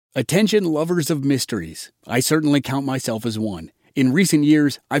Attention lovers of mysteries. I certainly count myself as one. In recent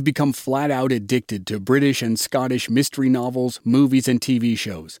years, I've become flat out addicted to British and Scottish mystery novels, movies, and TV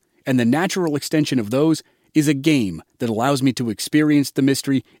shows. And the natural extension of those is a game that allows me to experience the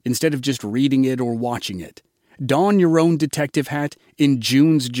mystery instead of just reading it or watching it. Don your own detective hat in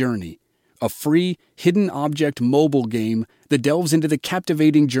June's Journey, a free, hidden object mobile game that delves into the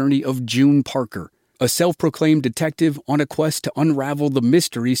captivating journey of June Parker, a self-proclaimed detective on a quest to unravel the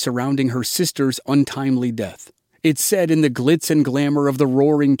mystery surrounding her sister's untimely death. It's set in the glitz and glamour of the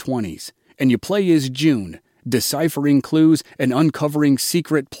Roaring '20s, and you play as June, deciphering clues and uncovering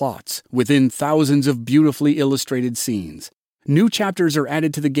secret plots within thousands of beautifully illustrated scenes. New chapters are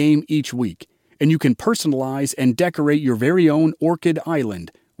added to the game each week, and you can personalize and decorate your very own Orchid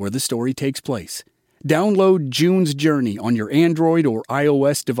Island, where the story takes place. Download June's Journey on your Android or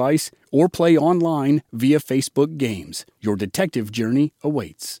iOS device, or play online via Facebook Games. Your detective journey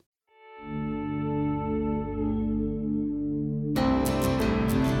awaits.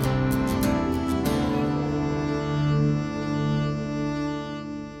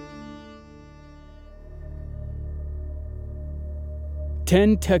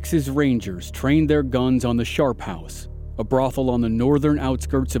 Ten Texas Rangers trained their guns on the Sharp House, a brothel on the northern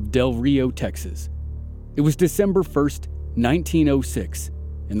outskirts of Del Rio, Texas. It was December 1st, 1906,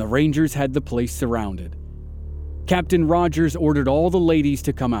 and the Rangers had the place surrounded. Captain Rogers ordered all the ladies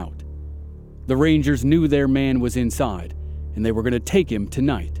to come out. The Rangers knew their man was inside, and they were going to take him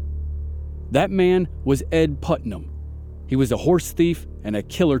tonight. That man was Ed Putnam. He was a horse thief and a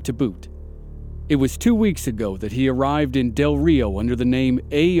killer to boot. It was 2 weeks ago that he arrived in Del Rio under the name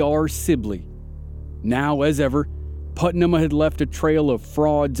A.R. Sibley. Now, as ever, Putnam had left a trail of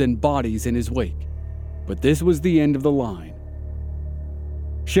frauds and bodies in his wake. But this was the end of the line.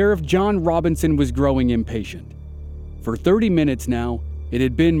 Sheriff John Robinson was growing impatient. For 30 minutes now, it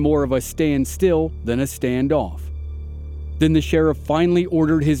had been more of a standstill than a standoff. Then the sheriff finally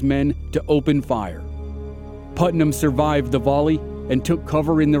ordered his men to open fire. Putnam survived the volley and took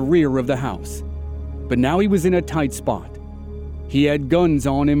cover in the rear of the house. But now he was in a tight spot. He had guns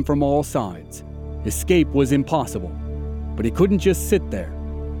on him from all sides. Escape was impossible, but he couldn't just sit there.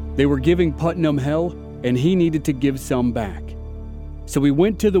 They were giving Putnam hell, and he needed to give some back. So he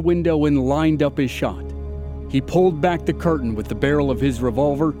went to the window and lined up his shot. He pulled back the curtain with the barrel of his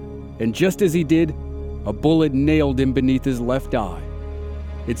revolver, and just as he did, a bullet nailed him beneath his left eye.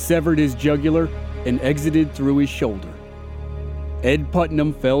 It severed his jugular and exited through his shoulder. Ed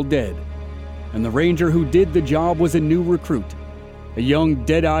Putnam fell dead, and the ranger who did the job was a new recruit, a young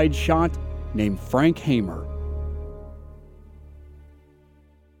dead-eyed shot named Frank HAMER.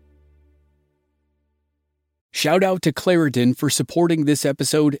 Shout out to Claritin for supporting this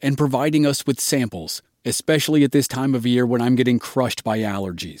episode and providing us with samples, especially at this time of year when I'm getting crushed by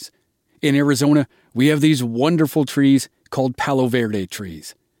allergies. In Arizona, we have these wonderful trees called Palo Verde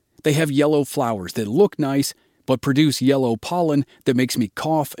trees. They have yellow flowers that look nice, but produce yellow pollen that makes me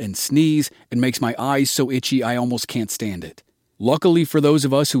cough and sneeze and makes my eyes so itchy I almost can't stand it. Luckily for those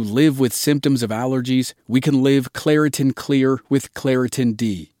of us who live with symptoms of allergies, we can live Claritin Clear with Claritin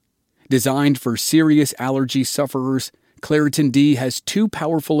D. Designed for serious allergy sufferers, Claritin D has 2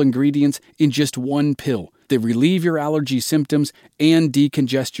 powerful ingredients in just one pill that relieve your allergy symptoms and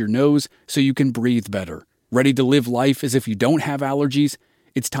decongest your nose so you can breathe better. Ready to live life as if you don't have allergies?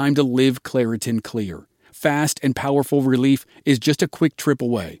 It's time to live Claritin Clear. Fast and powerful relief is just a quick trip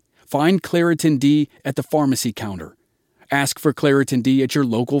away. Find Claritin D at the pharmacy counter. Ask for Claritin D at your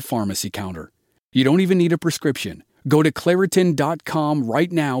local pharmacy counter. You don't even need a prescription. Go to Claritin.com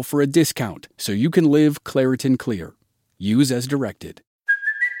right now for a discount so you can live Claritin Clear. Use as directed.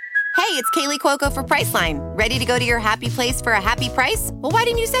 Hey, it's Kaylee Cuoco for Priceline. Ready to go to your happy place for a happy price? Well, why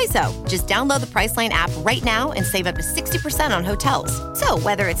didn't you say so? Just download the Priceline app right now and save up to 60% on hotels. So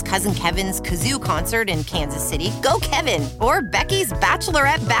whether it's Cousin Kevin's Kazoo Concert in Kansas City, go Kevin, or Becky's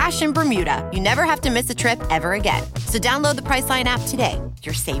Bachelorette Bash in Bermuda, you never have to miss a trip ever again. So download the Priceline app today.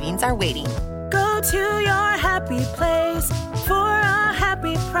 Your savings are waiting. Go to your happy place for a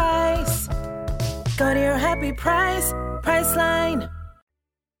happy price. Go to your happy price, Priceline.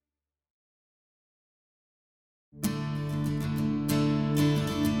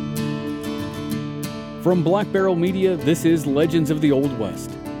 From Black Barrel Media, this is Legends of the Old West.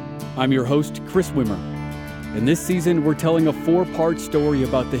 I'm your host, Chris Wimmer. And this season, we're telling a 4-part story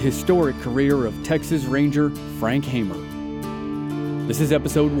about the historic career of Texas Ranger Frank HAMER. This is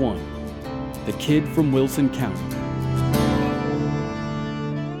episode 1. The Kid from Wilson County.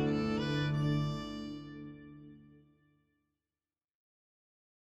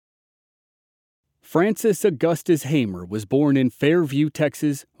 Francis Augustus Hamer was born in Fairview,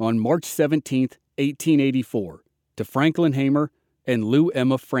 Texas on March 17, 1884, to Franklin Hamer and Lou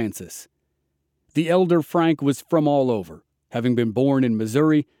Emma Francis. The elder Frank was from all over, having been born in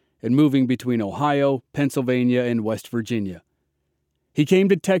Missouri and moving between Ohio, Pennsylvania, and West Virginia. He came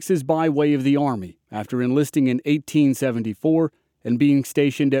to Texas by way of the Army after enlisting in 1874 and being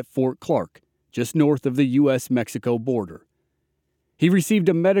stationed at Fort Clark, just north of the U.S.-Mexico border. He received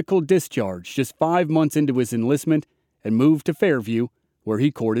a medical discharge just 5 months into his enlistment and moved to Fairview, where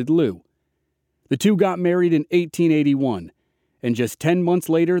he courted Lou. The two got married in 1881, and just 10 months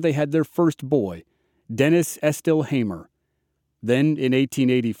later they had their first boy, Dennis Estill Hamer. Then, in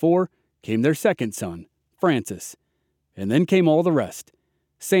 1884, came their second son, Francis. And then came all the rest: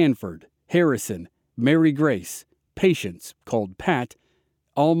 Sanford, Harrison, Mary Grace, Patience, called Pat,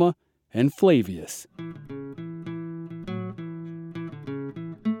 Alma, and Flavius.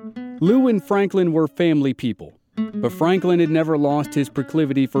 Lou and Franklin were family people, but Franklin had never lost his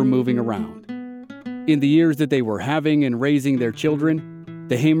proclivity for moving around. In the years that they were having and raising their children,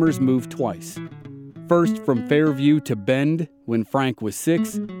 the Hamers moved twice. First from Fairview to Bend when Frank was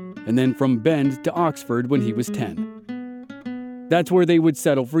 6, and then from Bend to Oxford when he was 10. That's where they would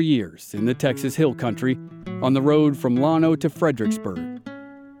settle for years, in the Texas Hill Country, on the road from Llano to Fredericksburg.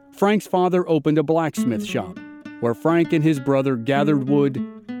 Frank's father opened a blacksmith shop, where Frank and his brother gathered wood,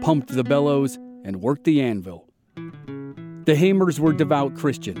 pumped the bellows, and worked the anvil. The Hamers were devout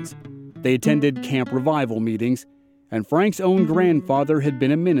Christians. They attended camp revival meetings, and Frank's own grandfather had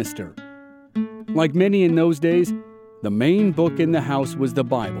been a minister. Like many in those days, the main book in the house was the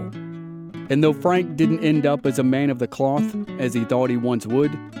Bible. And though Frank didn't end up as a man of the cloth, as he thought he once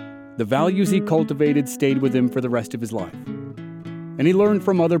would, the values he cultivated stayed with him for the rest of his life. And he learned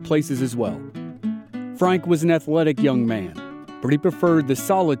from other places as well. Frank was an athletic young man, but he preferred the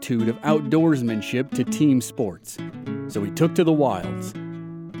solitude of outdoorsmanship to team sports, so he took to the wilds.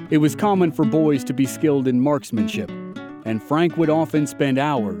 It was common for boys to be skilled in marksmanship, and Frank would often spend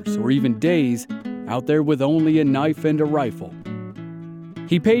hours or even days out there with only a knife and a rifle.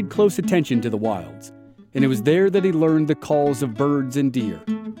 He paid close attention to the wilds, and it was there that he learned the calls of birds and deer.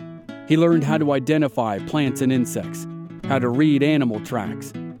 He learned how to identify plants and insects, how to read animal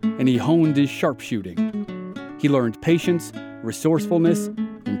tracks, and he honed his sharpshooting. He learned patience, resourcefulness,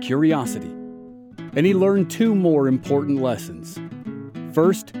 and curiosity. And he learned 2 more important lessons.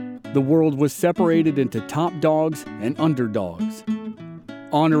 First, the world was separated into top dogs and underdogs.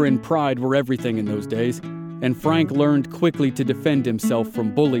 Honor and pride were everything in those days, and Frank learned quickly to defend himself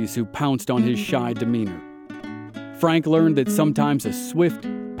from bullies who pounced on his shy demeanor. Frank learned that sometimes a swift,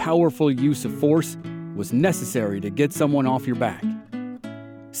 powerful use of force was necessary to get someone off your back.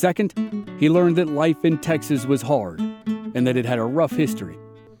 Second, he learned that life in Texas was hard, and that it had a rough history.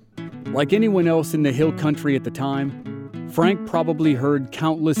 Like anyone else in the hill country at the time, Frank probably heard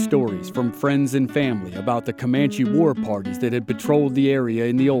countless stories from friends and family about the Comanche war parties that had patrolled the area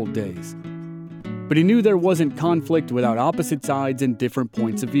in the old days. But he knew there wasn't conflict without opposite sides and different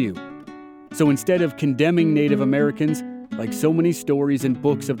points of view. So instead of condemning Native Americans, like so many stories and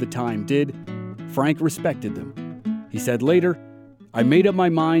books of the time did, Frank respected them. He said later, "I made up my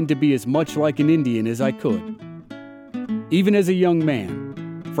mind to be as much like an Indian as I could." Even as a young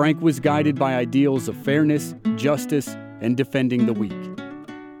man, Frank was guided by ideals of fairness, justice, and defending the weak.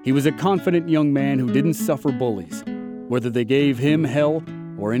 He was a confident young man who didn't suffer bullies, whether they gave him hell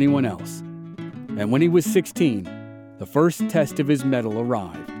or anyone else. And when he was 16, the first test of his mettle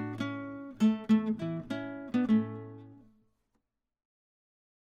arrived.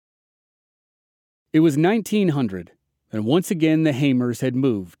 It was 1900, and once again the Hamers had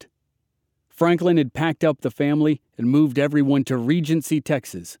moved. Franklin had packed up the family and moved everyone to Regency,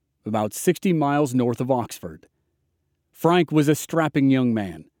 Texas, about 60 miles north of Oxford. Frank was a strapping young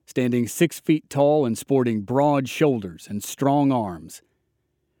man, standing 6 feet tall and sporting broad shoulders and strong arms.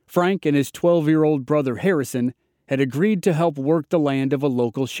 Frank and his 12-year-old brother Harrison had agreed to help work the land of a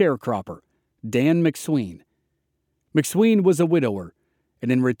local sharecropper, Dan McSween. McSween was a widower,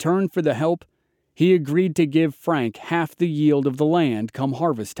 and in return for the help, he agreed to give Frank half the yield of the land come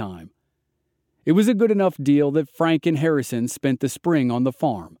harvest time. It was a good enough deal that Frank and Harrison spent the spring on the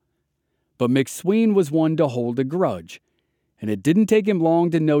farm. But McSween was one to hold a grudge, and it didn't take him long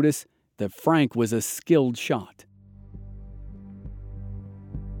to notice that Frank was a skilled shot.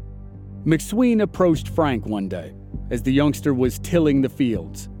 McSween approached Frank one day, as the youngster was tilling the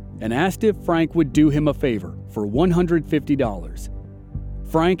fields, and asked if Frank would do him a favor for $150.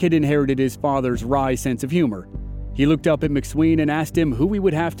 Frank had inherited his father's wry sense of humor. He looked up at McSween and asked him who he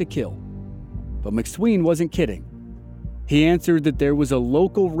would have to kill. But McSween wasn't kidding. He answered that there was a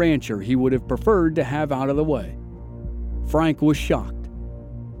local rancher he would have preferred to have out of the way. Frank was shocked.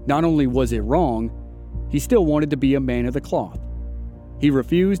 Not only was it wrong, he still wanted to be a man of the cloth. He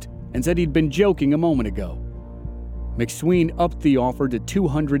refused and said he'd been joking a moment ago. McSween upped the offer to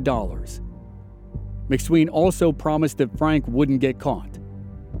 $200. McSween also promised that Frank wouldn't get caught.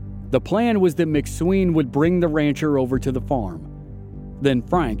 The plan was that McSween would bring the rancher over to the farm. Then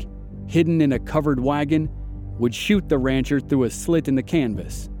Frank, hidden in a covered wagon, would shoot the rancher through a slit in the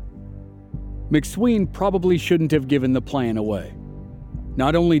canvas. McSween probably shouldn't have given the plan away.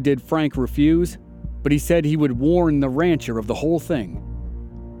 Not only did Frank refuse, but he said he would warn the rancher of the whole thing.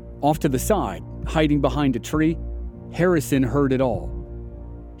 Off to the side, hiding behind a tree, Harrison heard it all.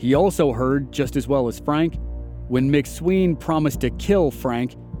 He also heard, just as well as Frank, when McSween promised to kill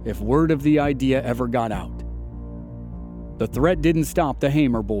Frank if word of the idea ever got out. The threat didn't stop the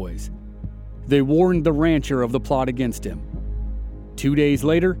HAMER boys. They warned the rancher of the plot against him. 2 days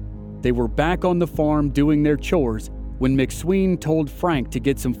later, they were back on the farm doing their chores when McSween told Frank to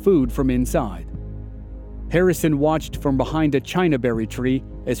get some food from inside. Harrison watched from behind a chinaberry tree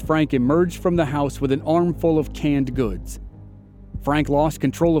as Frank emerged from the house with an armful of canned goods. Frank lost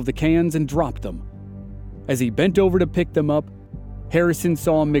control of the cans and dropped them. As he bent over to pick them up, Harrison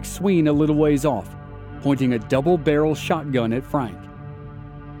saw McSween a little ways off, pointing a double-barrel shotgun at Frank.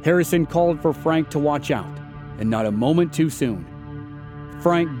 Harrison called for Frank to watch out, and not a moment too soon.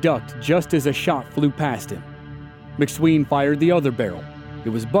 Frank ducked just as a shot flew past him. McSween fired the other barrel. It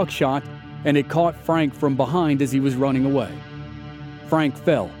was buckshot, and it caught Frank from behind as he was running away. Frank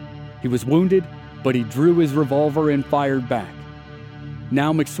fell. He was wounded, but he drew his revolver and fired back.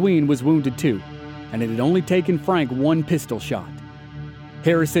 Now McSween was wounded too, and it had only taken Frank one pistol shot.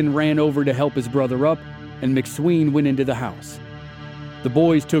 Harrison ran over to help his brother up, and McSween went into the house. The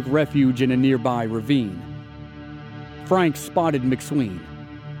boys took refuge in a nearby ravine. Frank spotted McSween.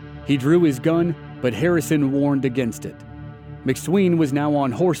 He drew his gun, but Harrison warned against it. McSween was now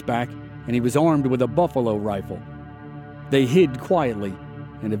on horseback, and he was armed with a buffalo rifle. They hid quietly,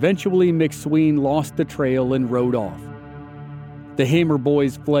 and eventually McSween lost the trail and rode off. The HAMER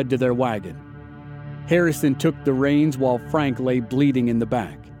boys fled to their wagon. Harrison took the reins while Frank lay bleeding in the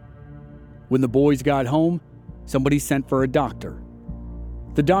back. When the boys got home, somebody sent for a doctor.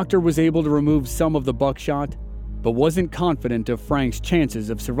 The doctor was able to remove some of the buckshot, but wasn't confident of Frank's chances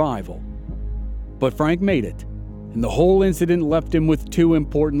of survival. But Frank made it, and the whole incident left him with two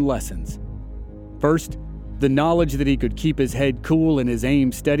important lessons. First, the knowledge that he could keep his head cool and his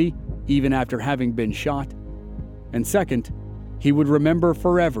aim steady, even after having been shot. And second, he would remember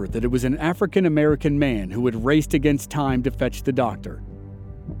forever that it was an African-American man who had raced against time to fetch the doctor.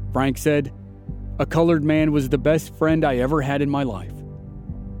 Frank said, "A colored man was the best friend I ever had in my life."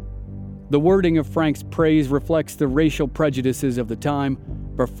 The wording of Frank's praise reflects the racial prejudices of the time,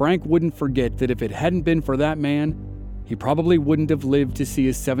 but Frank wouldn't forget that if it hadn't been for that man, he probably wouldn't have lived to see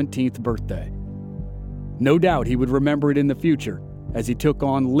his 17th birthday. No doubt he would remember it in the future as he took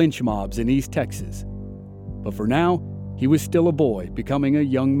on lynch mobs in East Texas. But for now, he was still a boy becoming a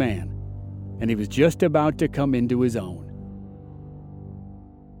young man, and he was just about to come into his own.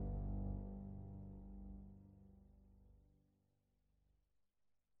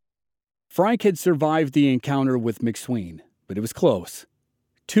 Frank had survived the encounter with McSween, but it was close.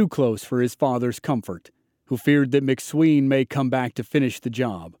 Too close for his father's comfort, who feared that McSween may come back to finish the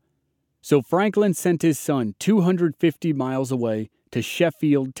job. So Franklin sent his son 250 miles away to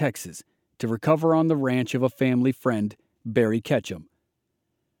Sheffield, Texas, to recover on the ranch of a family friend, Barry Ketchum.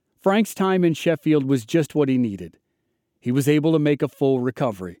 Frank's time in Sheffield was just what he needed. He was able to make a full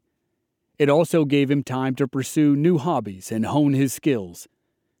recovery. It also gave him time to pursue new hobbies and hone his skills.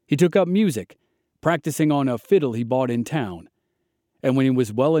 He took up music, practicing on a fiddle he bought in town. And when he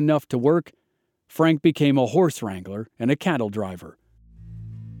was well enough to work, Frank became a horse wrangler and a cattle driver.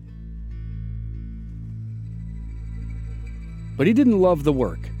 But he didn't love the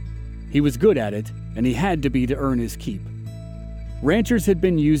work. He was good at it, and he had to be to earn his keep. Ranchers had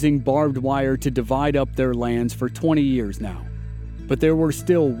been using barbed wire to divide up their lands for 20 years now, but there were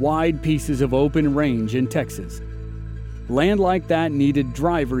still wide pieces of open range in Texas. Land like that needed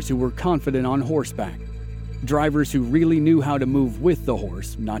drivers who were confident on horseback, drivers who really knew how to move with the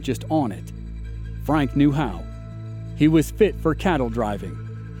horse, not just on it. Frank knew how. He was fit for cattle driving,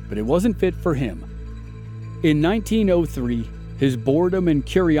 but it wasn't fit for him. In 1903, his boredom and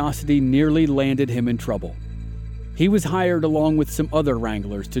curiosity nearly landed him in trouble. He was hired along with some other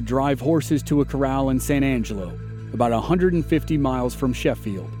wranglers to drive horses to a corral in San Angelo, about 150 miles from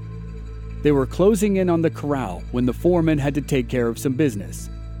Sheffield. They were closing in on the corral when the foreman had to take care of some business.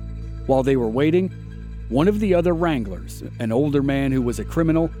 While they were waiting, One of the other wranglers, an older man who was a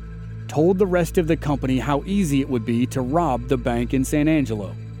criminal, told the rest of the company how easy it would be to rob the bank in San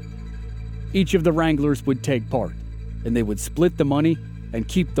Angelo. Each of the wranglers would take part, and they would split the money and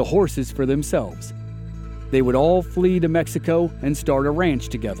keep the horses for themselves. They would all flee to Mexico and start a ranch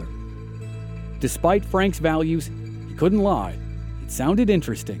together. Despite Frank's values, he couldn't lie. It sounded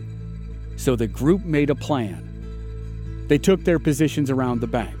interesting. So the group made a plan. They took their positions around the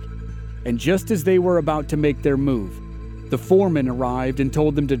bank, and just as they were about to make their move, the foreman arrived and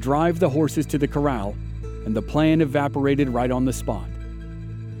told them to drive the horses to the corral, and the plan evaporated right on the spot.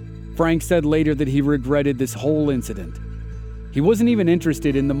 Frank said later that he regretted this whole incident. He wasn't even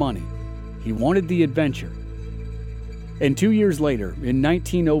interested in the money. He wanted the adventure. And 2 years later, in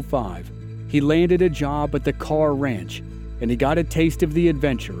 1905, he landed a job at the Carr Ranch, and he got a taste of the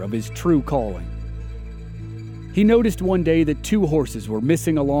adventure of his true calling. He noticed one day that 2 horses were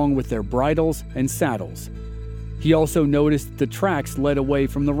missing along with their bridles and saddles. He also noticed the tracks led away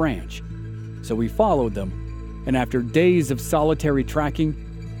from the ranch. So he followed them, and after days of solitary tracking,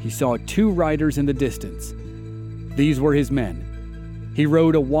 he saw 2 riders in the distance. These were his men. He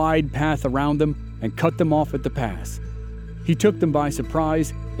rode a wide path around them and cut them off at the pass. He took them by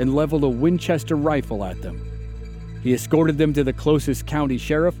surprise and leveled a Winchester rifle at them. He escorted them to the closest county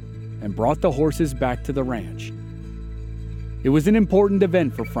sheriff and brought the horses back to the ranch. It was an important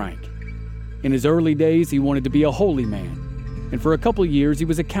event for Frank. In his early days, he wanted to be a holy man, and for a couple years he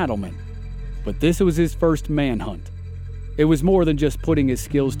was a cattleman. But this was his first manhunt. It was more than just putting his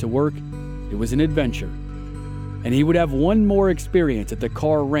skills to work, it was an adventure. And he would have one more experience at the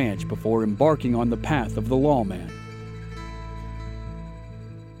Carr Ranch before embarking on the path of the lawman.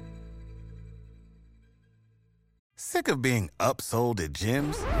 Sick of being upsold at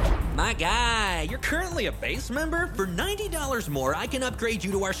gyms? My guy, you're currently a base member? For $90 more, I can upgrade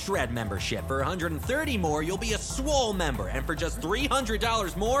you to our Shred membership. For $130 more, you'll be a Swole member. And for just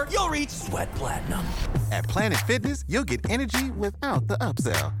 $300 more, you'll reach Sweat Platinum. At Planet Fitness, you'll get energy without the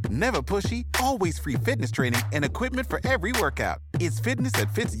upsell. Never pushy, always free fitness training and equipment for every workout. It's fitness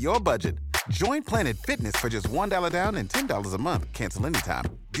that fits your budget. Join Planet Fitness for just $1 down and $10 a month. Cancel anytime.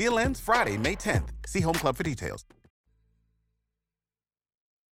 Deal ends Friday, May 10th. See Home Club for details.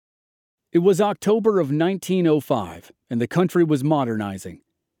 It was October of 1905, and the country was modernizing.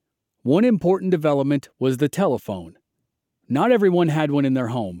 One important development was the telephone. Not everyone had one in their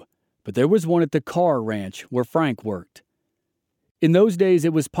home, but there was one at the Carr Ranch where Frank worked. In those days,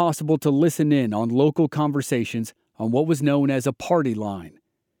 it was possible to listen in on local conversations on what was known as a party line.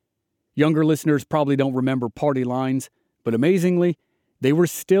 Younger listeners probably don't remember party lines, but amazingly, they were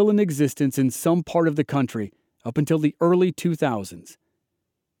still in existence in some part of the country up until the early 2000s.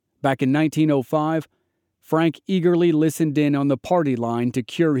 Back in 1905, Frank eagerly listened in on the party line to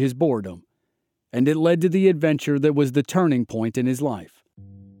cure his boredom, and it led to the adventure that was the turning point in his life.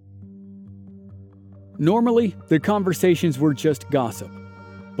 Normally, the conversations were just gossip,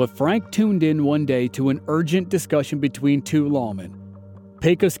 but Frank tuned in one day to an urgent discussion between 2 lawmen,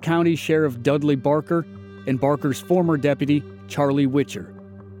 Pecos County Sheriff Dudley Barker and Barker's former deputy, Charlie Witcher.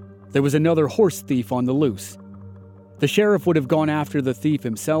 There was another horse thief on the loose. The sheriff would have gone after the thief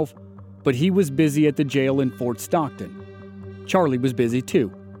himself, but he was busy at the jail in Fort Stockton. Charlie was busy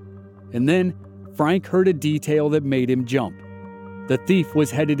too. And then Frank heard a detail that made him jump. The thief was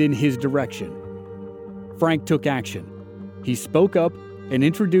headed in his direction. Frank took action. He spoke up and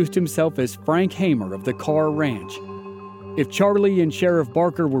introduced himself as Frank HAMER of the Carr Ranch. If Charlie and Sheriff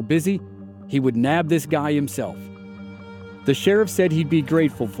Barker were busy, he would nab this guy himself. The sheriff said he'd be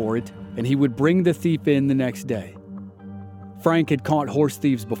grateful for it, and he would bring the thief in the next day. Frank had caught horse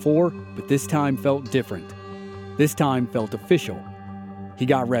thieves before, but this time felt different. This time felt official. He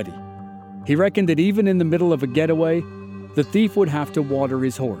got ready. He reckoned that even in the middle of a getaway, the thief would have to water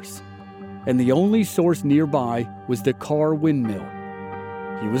his horse. And the only source nearby was the Carr windmill.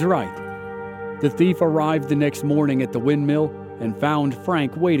 He was right. The thief arrived the next morning at the windmill and found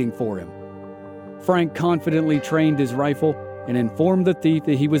Frank waiting for him. Frank confidently trained his rifle and informed the thief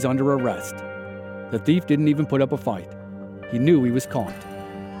that he was under arrest. The thief didn't even put up a fight. He knew he was caught.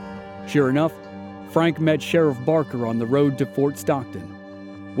 Sure enough, Frank met Sheriff Barker on the road to Fort Stockton.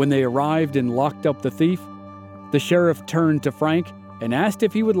 When they arrived and locked up the thief, the sheriff turned to Frank and asked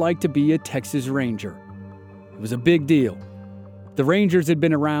if he would like to be a Texas Ranger. It was a big deal. The Rangers had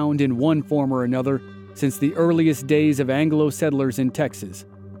been around in one form or another since the earliest days of Anglo settlers in Texas.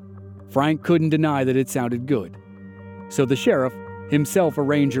 Frank couldn't deny that it sounded good. So the sheriff, himself a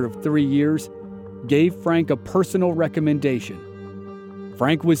ranger of 3 years, gave Frank a personal recommendation.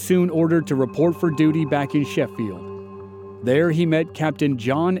 Frank was soon ordered to report for duty back in Sheffield. There he met Captain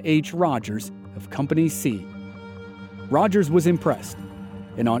John H. Rogers of of Company C. Rogers was impressed,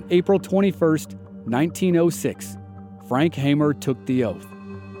 and on April 21st, 1906, Frank HAMER took the oath.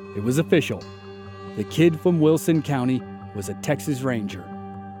 It was official. The kid from Wilson County was a Texas Ranger.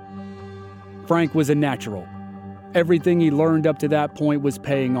 Frank was a natural. Everything he learned up to that point was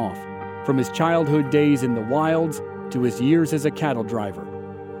paying off, from his childhood days in the wilds to his years as a cattle driver.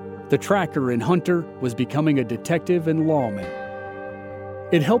 The tracker and hunter was becoming a detective and lawman.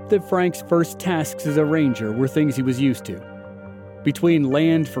 It helped that Frank's first tasks as a ranger were things he was used to. Between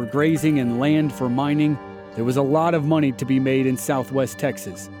land for grazing and land for mining, there was a lot of money to be made in southwest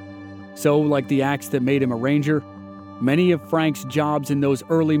Texas. So, like the axe that made him a ranger, many of Frank's jobs in those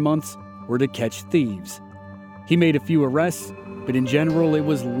early months were to catch thieves. He made a few arrests, but in general it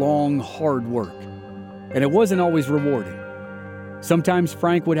was long, hard work. And it wasn't always rewarding. Sometimes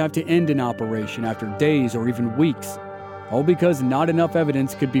Frank would have to end an operation after days or even weeks, all because not enough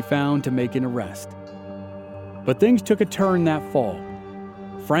evidence could be found to make an arrest. But things took a turn that fall.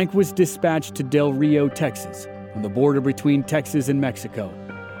 Frank was dispatched to Del Rio, Texas, on the border between Texas and Mexico.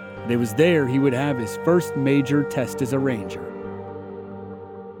 And it was there he would have his first major test as a ranger.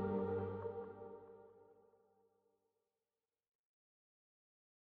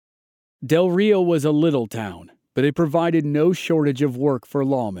 Del Rio was a little town, but it provided no shortage of work for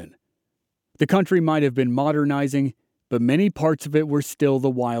lawmen. The country might have been modernizing, but many parts of it were still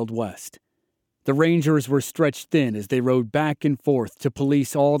the Wild West. The Rangers were stretched thin as they rode back and forth to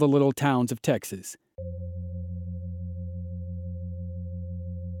police all the little towns of Texas.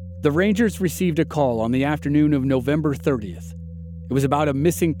 The Rangers received a call on the afternoon of November 30th. It was about a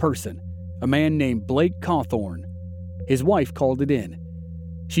missing person, a man named Blake Cawthorn. His wife called it in.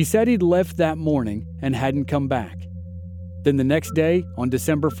 She said he'd left that morning and hadn't come back. Then the next day, on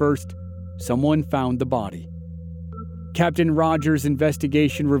December 1st, someone found the body. Captain Rogers'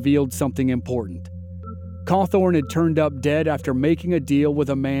 investigation revealed something important. Cawthorn had turned up dead after making a deal with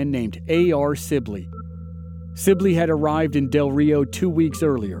a man named A.R. Sibley. Sibley had arrived in Del Rio 2 weeks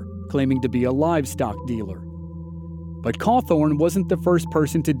earlier, claiming to be a livestock dealer. But Cawthorn wasn't the first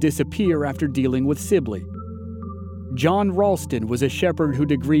person to disappear after dealing with Sibley. John Ralston was a shepherd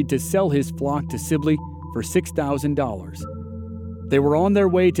who'd agreed to sell his flock to Sibley for $6,000. They were on their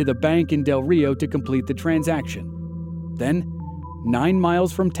way to the bank in Del Rio to complete the transaction. Then, 9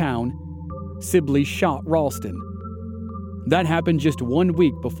 miles from town, Sibley shot Ralston. That happened just 1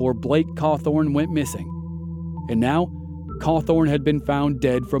 week before Blake Cawthorn went missing. And now, Cawthorn had been found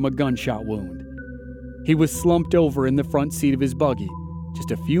dead from a gunshot wound. He was slumped over in the front seat of his buggy,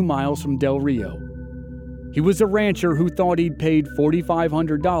 just a few miles from Del Rio. He was a rancher who thought he'd paid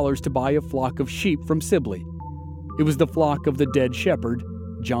 $4,500 to buy a flock of sheep from Sibley. It was the flock of the dead shepherd,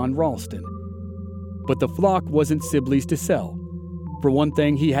 John Ralston. But the flock wasn't Sibley's to sell. For one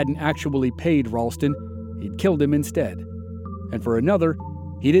thing, he hadn't actually paid Ralston, he'd killed him instead. And for another,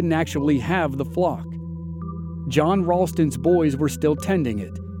 he didn't actually have the flock. John Ralston's boys were still tending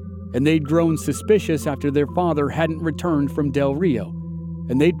it, and they'd grown suspicious after their father hadn't returned from Del Rio,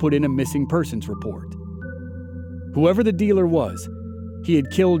 and they'd put in a missing persons report. Whoever the dealer was, he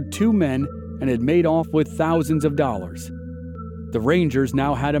had killed 2 men and had made off with thousands of dollars. The Rangers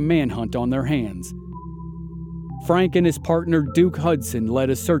now had a manhunt on their hands. Frank and his partner Duke Hudson led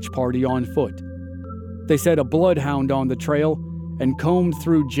a search party on foot. They set a bloodhound on the trail and combed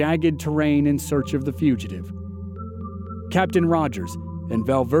through jagged terrain in search of the fugitive. Captain Rogers and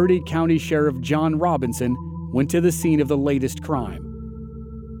Valverde County Sheriff John Robinson went to the scene of the latest crime.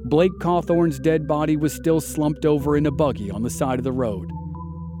 Blake Cawthorn's dead body was still slumped over in a buggy on the side of the road.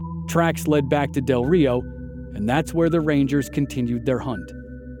 Tracks led back to Del Rio, and that's where the Rangers continued their hunt.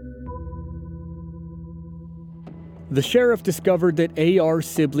 The sheriff discovered that A.R.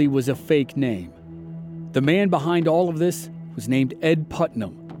 Sibley was a fake name. The man behind all of this was named Ed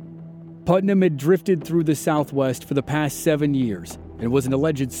Putnam. Putnam had drifted through the Southwest for the past 7 years and was an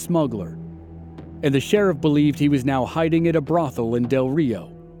alleged smuggler. And the sheriff believed he was now hiding at a brothel in Del Rio.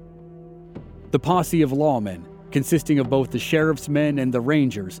 The posse of lawmen, consisting of both the sheriff's men and the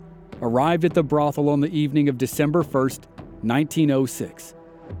Rangers, arrived at the brothel on the evening of December 1st, 1906.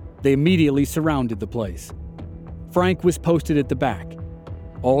 They immediately surrounded the place. Frank was posted at the back.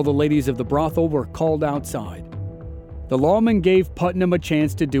 All the ladies of the brothel were called outside. The lawmen gave Putnam a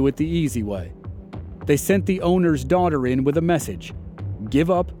chance to do it the easy way. They sent the owner's daughter in with a message: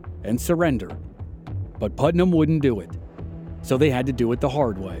 give up and surrender. But Putnam wouldn't do it, so they had to do it the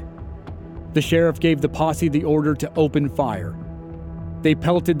hard way. The sheriff gave the posse the order to open fire. They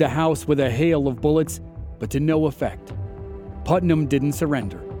pelted the house with a hail of bullets, but to no effect. Putnam didn't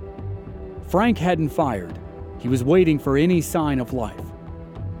surrender. Frank hadn't fired. He was waiting for any sign of life.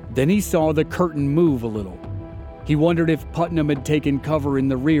 Then he saw the curtain move a little. He wondered if Putnam had taken cover in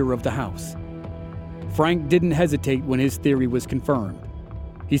the rear of the house. Frank didn't hesitate when his theory was confirmed.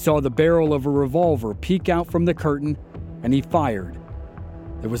 He saw the barrel of a revolver peek out from the curtain, and he fired.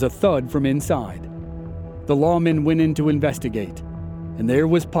 There was a thud from inside. The lawman went in to investigate, and there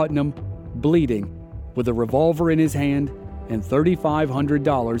was Putnam, bleeding, with a revolver in his hand and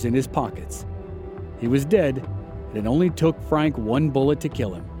 $3,500 in his pockets. He was dead, and it only took Frank one bullet to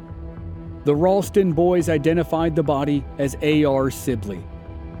kill him. The Ralston boys identified the body as A.R. Sibley.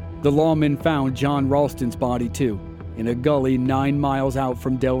 The lawmen found John Ralston's body too, in a gully 9 miles out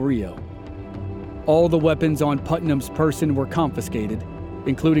from Del Rio. All the weapons on Putnam's person were confiscated,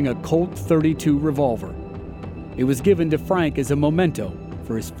 including a Colt .32 revolver. It was given to Frank as a memento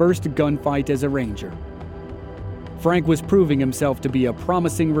for his first gunfight as a ranger. Frank was proving himself to be a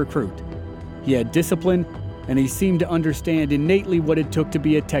promising recruit. He had discipline, and he seemed to understand innately what it took to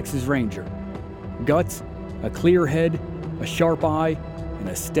be a Texas Ranger. Guts, a clear head, a sharp eye, and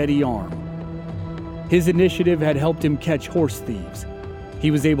a steady arm. His initiative had helped him catch horse thieves.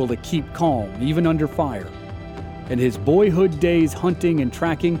 He was able to keep calm even under fire. And his boyhood days hunting and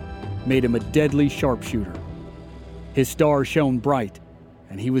tracking made him a deadly sharpshooter. His star shone bright,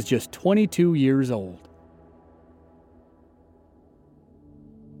 and he was just 22 years old.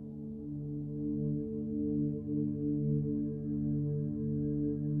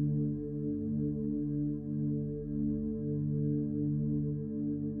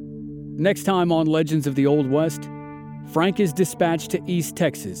 Next time on Legends of the Old West, Frank is dispatched to East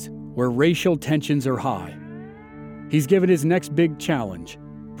Texas, where racial tensions are high. He's given his next big challenge,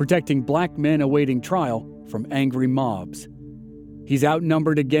 protecting black men awaiting trial from angry mobs. He's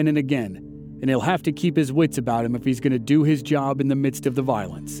outnumbered again and again, and he'll have to keep his wits about him if he's going to do his job in the midst of the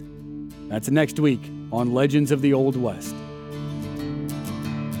violence. That's next week on Legends of the Old West.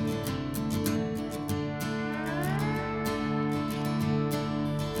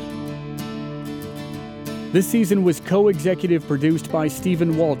 This season was co-executive produced by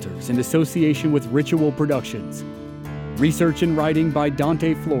Stephen Walters in association with Ritual Productions. Research and writing by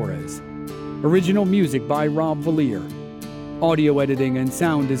Dante Flores. Original music by Rob Valier. Audio editing and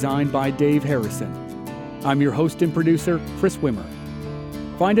sound design by Dave Harrison. I'm your host and producer, Chris Wimmer.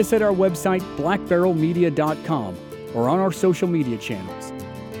 Find us at our website, blackbarrelmedia.com, or on our social media channels.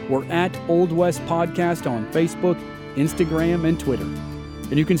 We're at Old West Podcast on Facebook, Instagram, and Twitter.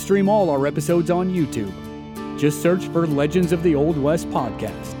 And you can stream all our episodes on YouTube. Just search for Legends of the Old West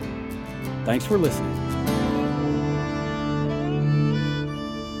Podcast. Thanks for listening.